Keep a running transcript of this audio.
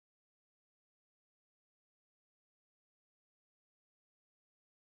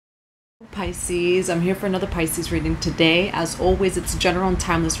Pisces, I'm here for another Pisces reading today. As always, it's a general and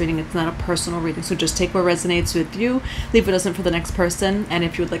timeless reading. It's not a personal reading, so just take what resonates with you, leave what doesn't for the next person. And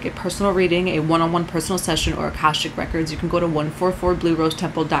if you would like a personal reading, a one-on-one personal session, or Akashic records, you can go to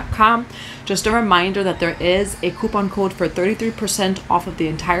 144bluerosetemple.com. Just a reminder that there is a coupon code for 33% off of the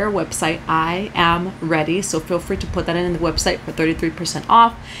entire website. I am ready, so feel free to put that in the website for 33%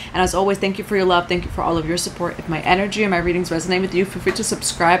 off. And as always, thank you for your love. Thank you for all of your support. If my energy and my readings resonate with you, feel free to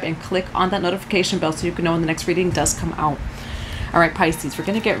subscribe and click on that notification bell so you can know when the next reading does come out. All right, Pisces, we're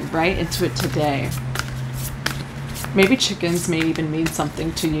going to get right into it today. Maybe chickens may even mean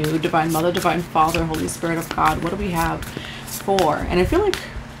something to you. Divine Mother, Divine Father, Holy Spirit of God, what do we have for? And I feel like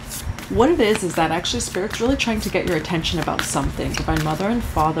what it is that actually Spirit's really trying to get your attention about something. Divine Mother and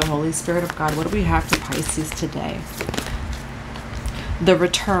Father, Holy Spirit of God, what do we have for Pisces today? The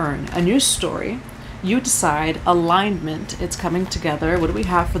return, a new story. You decide, alignment, it's coming together. What do we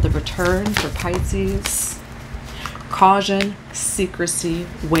have for the return for Pisces? Caution, secrecy,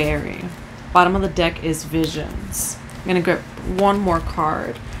 wary. Bottom of the deck is visions. I'm going to grab one more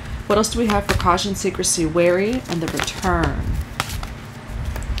card. What else do we have for caution, secrecy, wary, and the return?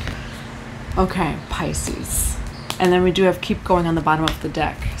 Okay, Pisces. And then we do have keep going on the bottom of the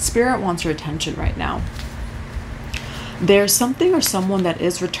deck. Spirit wants your attention right now. There's something or someone that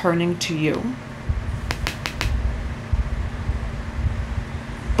is returning to you,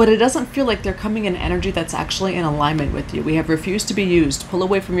 but it doesn't feel like they're coming in energy that's actually in alignment with you. We have refused to be used, pull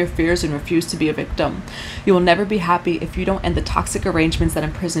away from your fears, and refuse to be a victim. You will never be happy if you don't end the toxic arrangements that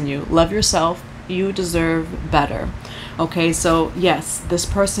imprison you. Love yourself. You deserve better. Okay, so yes, this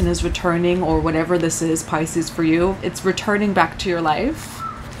person is returning, or whatever this is, Pisces, for you. It's returning back to your life.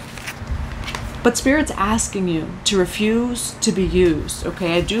 But Spirit's asking you to refuse to be used,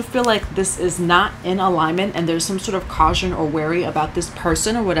 okay? I do feel like this is not in alignment and there's some sort of caution or worry about this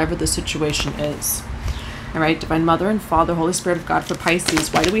person or whatever the situation is. All right, Divine Mother and Father, Holy Spirit of God for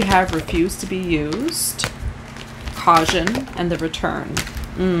Pisces. Why do we have refuse to be used, caution, and the return?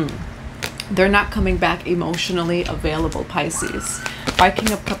 They're not coming back emotionally available, Pisces. Why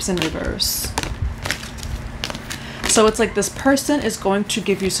King of Cups in reverse? So it's like this person is going to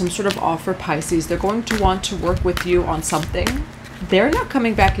give you some sort of offer, Pisces. They're going to want to work with you on something. They're not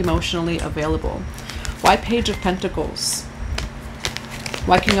coming back emotionally available. Why Page of Pentacles?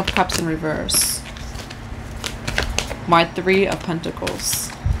 Why King of Cups in reverse? Why Three of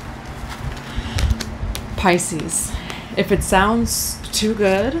Pentacles? Pisces, if it sounds too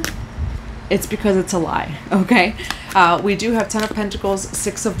good, it's because it's a lie, okay? We do have 10 of Pentacles,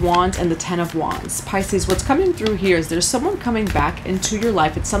 6 of Wands, and the 10 of Wands. Pisces, what's coming through here is there's someone coming back into your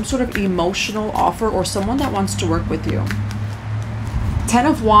life. It's some sort of emotional offer or someone that wants to work with you. 10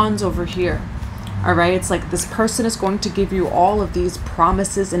 of Wands over here, all right? It's like this person is going to give you all of these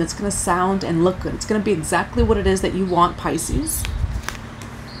promises and it's going to sound and look good. It's going to be exactly what it is that you want, Pisces.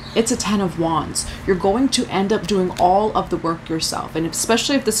 It's a 10 of Wands. You're going to end up doing all of the work yourself. And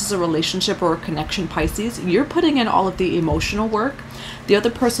especially if this is a relationship or a connection, Pisces, you're putting in all of the emotional work. The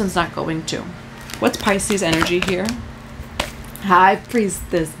other person's not going to. What's Pisces energy here? High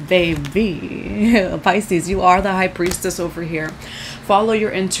Priestess, baby. Pisces, you are the High Priestess over here. Follow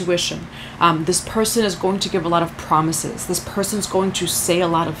your intuition. This person is going to give a lot of promises. This person's going to say a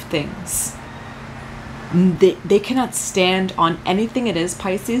lot of things. They cannot stand on anything it is,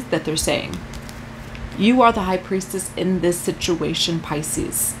 Pisces, that they're saying. You are the High Priestess in this situation,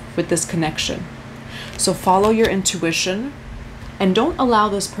 Pisces, with this connection. So follow your intuition and don't allow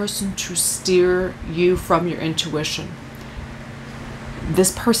this person to steer you from your intuition.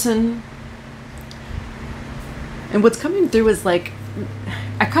 This person, and what's coming through is like,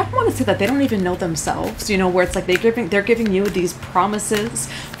 I kind of want to say that they don't even know themselves, you know, where it's like they're giving you these promises.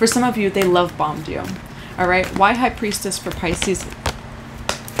 For some of you, they love bombed you. All right, why High Priestess for Pisces?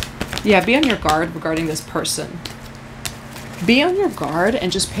 Yeah, be on your guard regarding this person. Be on your guard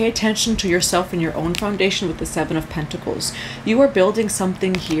and just pay attention to yourself and your own foundation with the 7 of Pentacles. You are building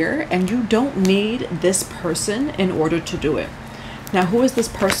something here and you don't need this person in order to do it. Now, who is this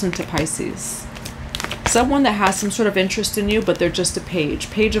person to Pisces? Someone that has some sort of interest in you, but they're just a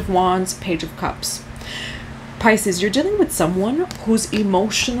page. Page of Wands, Page of Cups. Pisces, you're dealing with someone who's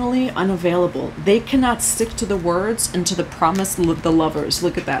emotionally unavailable. They cannot stick to the words and to the promise, the lovers.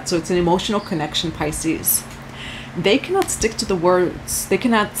 Look at that. So it's an emotional connection, Pisces. They cannot stick to the words. They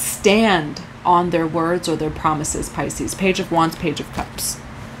cannot stand on their words or their promises, Pisces. Page of Wands, Page of Cups.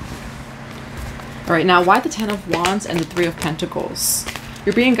 All right, now why the 10 of Wands and the 3 of Pentacles?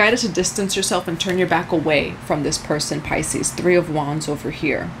 You're being guided to distance yourself and turn your back away from this person, Pisces. 3 of Wands over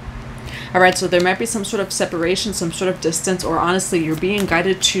here. All right, so there might be some sort of separation, some sort of distance, or honestly, you're being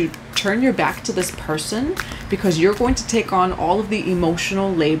guided to turn your back to this person because you're going to take on all of the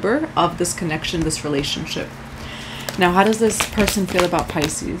emotional labor of this connection, this relationship. Now, how does this person feel about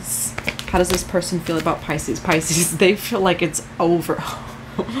Pisces? How does this person feel about Pisces? Pisces, they feel like it's over.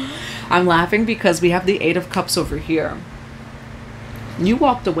 I'm laughing because we have the Eight of Cups over here. You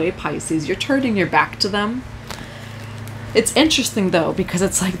walked away, Pisces. You're turning your back to them. It's interesting, though, because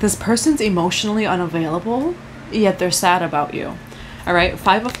it's like this person's emotionally unavailable, yet they're sad about you. All right,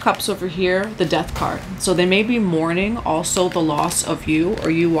 Five of Cups over here, the Death card. So they may be mourning also the loss of you or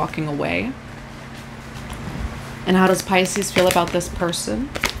you walking away. And how does Pisces feel about this person?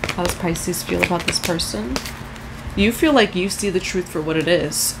 How does Pisces feel about this person? You feel like you see the truth for what it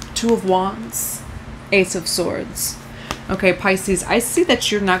is. Two of Wands, Ace of Swords. Okay, Pisces, I see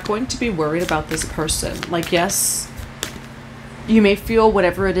that you're not going to be worried about this person. Like, yes, you may feel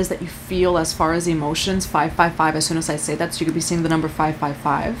whatever it is that you feel as far as emotions. 555, as soon as I say that, so you could be seeing the number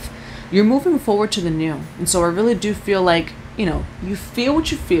 555. You're moving forward to the new. And so I really do feel like, you know, you feel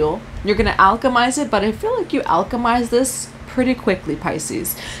what you feel. You're going to alchemize it, but I feel like you alchemize this pretty quickly,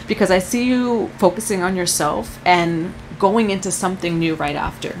 Pisces, because I see you focusing on yourself and going into something new right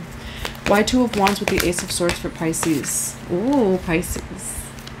after. Why Two of Wands with the Ace of Swords for Pisces? Ooh, Pisces.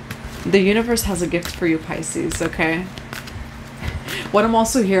 The universe has a gift for you, Pisces, okay? What I'm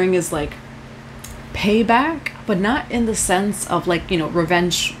also hearing is like payback, but not in the sense of like, you know,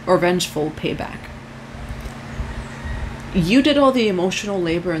 revengeful payback. You did all the emotional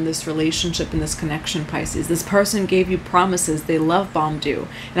labor in this relationship, in this connection, Pisces. This person gave you promises. They love bombed you.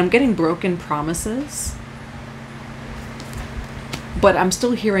 And I'm getting broken promises. But I'm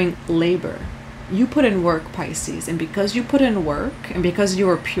still hearing labor. You put in work, Pisces. And because you put in work and because you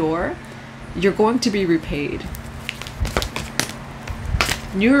are pure, you're going to be repaid.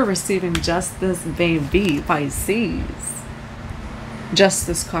 You are receiving justice, baby, Pisces.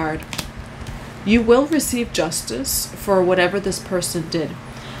 Justice card. You will receive justice for whatever this person did.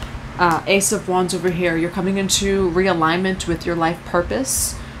 Ace of Wands over here. You're coming into realignment with your life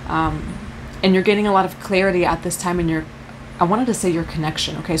purpose. And you're getting a lot of clarity at this time in your, I wanted to say your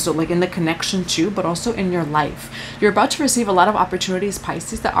connection. Okay, so like in the connection too, but also in your life. You're about to receive a lot of opportunities,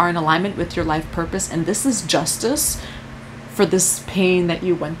 Pisces, that are in alignment with your life purpose. And this is justice for this pain that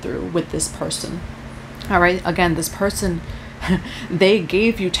you went through with this person. All right, again, this person, they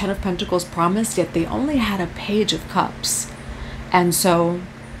gave you Ten of Pentacles promise, yet they only had a Page of Cups. And so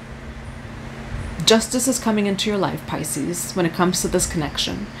justice is coming into your life, Pisces, when it comes to this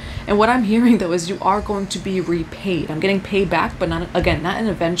connection. And what I'm hearing, though, is you are going to be repaid. I'm getting paid back, but not, again, not in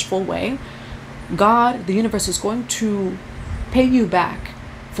a vengeful way. God, the universe, is going to pay you back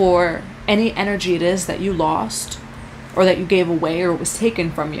for any energy it is that you lost or that you gave away or was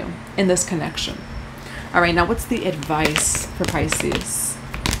taken from you in this connection. All right, now what's the advice for Pisces?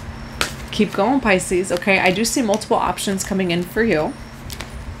 Keep going, Pisces. Okay, I do see multiple options coming in for you.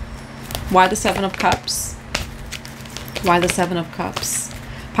 Why the Seven of Cups? Why the Seven of Cups?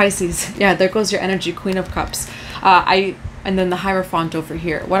 Pisces, yeah, there goes your energy, Queen of Cups. And then the Hierophant over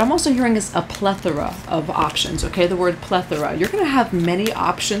here. What I'm also hearing is a plethora of options, okay? The word plethora. You're going to have many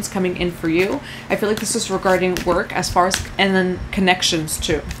options coming in for you. I feel like this is regarding work as far as, and then connections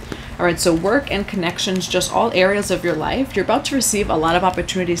too. All right, so work and connections, just all areas of your life. You're about to receive a lot of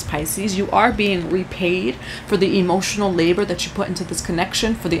opportunities, Pisces. You are being repaid for the emotional labor that you put into this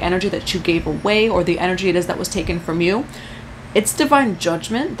connection, for the energy that you gave away or the energy it is that was taken from you. It's divine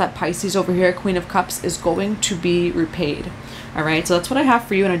judgment that Pisces over here, Queen of Cups, is going to be repaid. All right, so that's what I have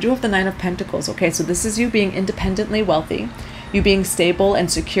for you. And I do have the Nine of Pentacles. Okay, so this is you being independently wealthy, you being stable and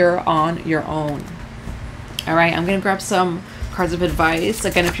secure on your own. All right, I'm going to grab some cards of advice.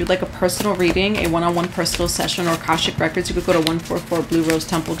 Again, if you'd like a personal reading, a one-on-one personal session, or Akashic Records, you could go to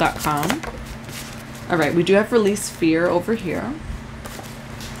 144bluerosetemple.com. All right, we do have Release Fear over here.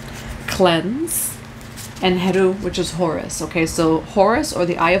 Cleanse. And Heru, which is Horus. Okay, so Horus, or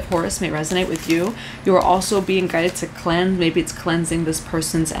the Eye of Horus, may resonate with you. You are also being guided to cleanse. Maybe it's cleansing this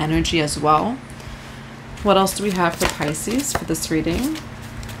person's energy as well. What else do we have for Pisces for this reading?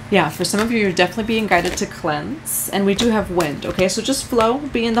 Yeah, for some of you, you're definitely being guided to cleanse. And we do have Wind, okay? So just flow,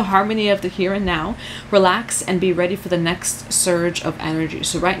 be in the harmony of the here and now. Relax and be ready for the next surge of energy.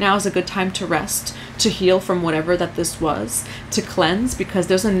 So right now is a good time to rest, to heal from whatever that this was, to cleanse, because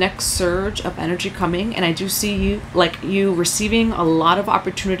there's a next surge of energy coming. And I do see you, like you receiving a lot of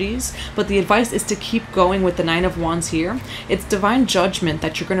opportunities, but the advice is to keep going with the Nine of Wands here. It's divine judgment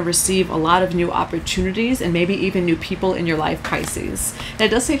that you're going to receive a lot of new opportunities and maybe even new people in your life, Pisces. And it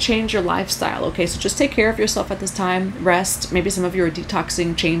does say change your lifestyle, okay? So just take care of yourself at this time. Rest. Maybe some of you are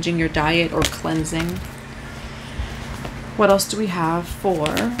detoxing, changing your diet, or cleansing. What else do we have for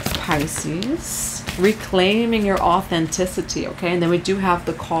Pisces, reclaiming your authenticity, okay? And then we do have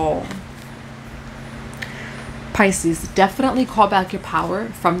the call. Pisces, definitely call back your power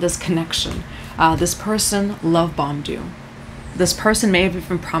from this connection. This person love bombed you. This person may have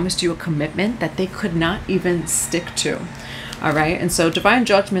even promised you a commitment that they could not even stick to. All right. And so divine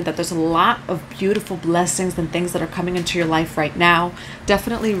judgment, that there's a lot of beautiful blessings and things that are coming into your life right now.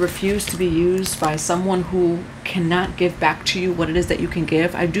 Definitely refuse to be used by someone who cannot give back to you what it is that you can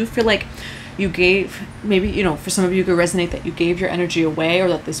give. I do feel like you gave, maybe, you know, for some of you, it could resonate that you gave your energy away, or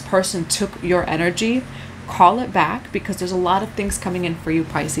that this person took your energy. Call it back, because there's a lot of things coming in for you,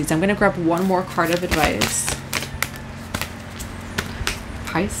 Pisces. I'm going to grab one more card of advice.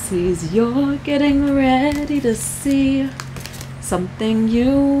 Pisces, you're getting ready to see something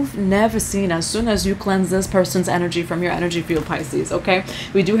you've never seen as soon as you cleanse this person's energy from your energy field, Pisces, okay?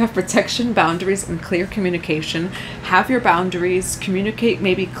 We do have protection, boundaries, and clear communication. Have your boundaries, communicate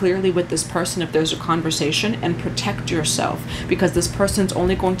maybe clearly with this person if there's a conversation, and protect yourself, because this person's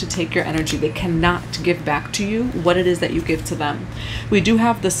only going to take your energy. They cannot give back to you what it is that you give to them. We do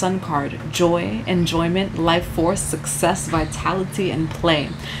have the Sun card, joy, enjoyment, life force, success, vitality, and play.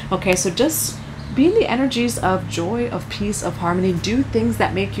 Okay, so just be in the energies of joy, of peace, of harmony. Do things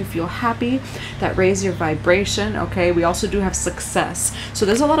that make you feel happy, that raise your vibration, okay? We also do have success. So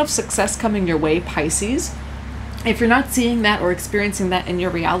there's a lot of success coming your way, Pisces. If you're not seeing that or experiencing that in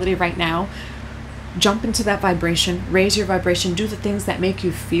your reality right now, jump into that vibration, raise your vibration, do the things that make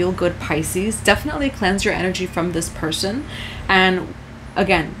you feel good, Pisces. Definitely cleanse your energy from this person. And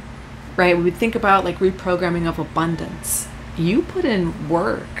again, right, we would think about like reprogramming of abundance. You put in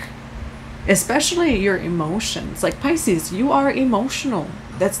work, especially your emotions. Like Pisces, you are emotional.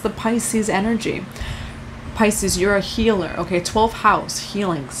 That's the Pisces energy. Pisces, you're a healer. Okay, 12th house,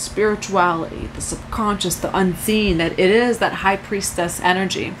 healing, spirituality, the subconscious, the unseen. That it is that high priestess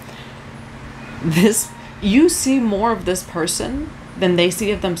energy. You see more of this person than they see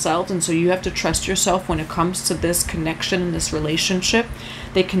of themselves, and so you have to trust yourself when it comes to this connection and this relationship.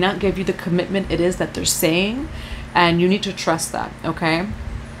 They cannot give you the commitment it is that they're saying, and you need to trust that, okay?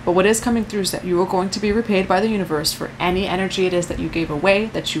 But what is coming through is that you are going to be repaid by the universe for any energy it is that you gave away,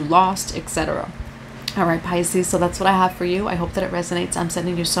 that you lost, etc. All right, Pisces, so that's what I have for you. I hope that it resonates. I'm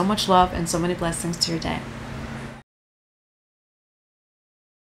sending you so much love and so many blessings to your day.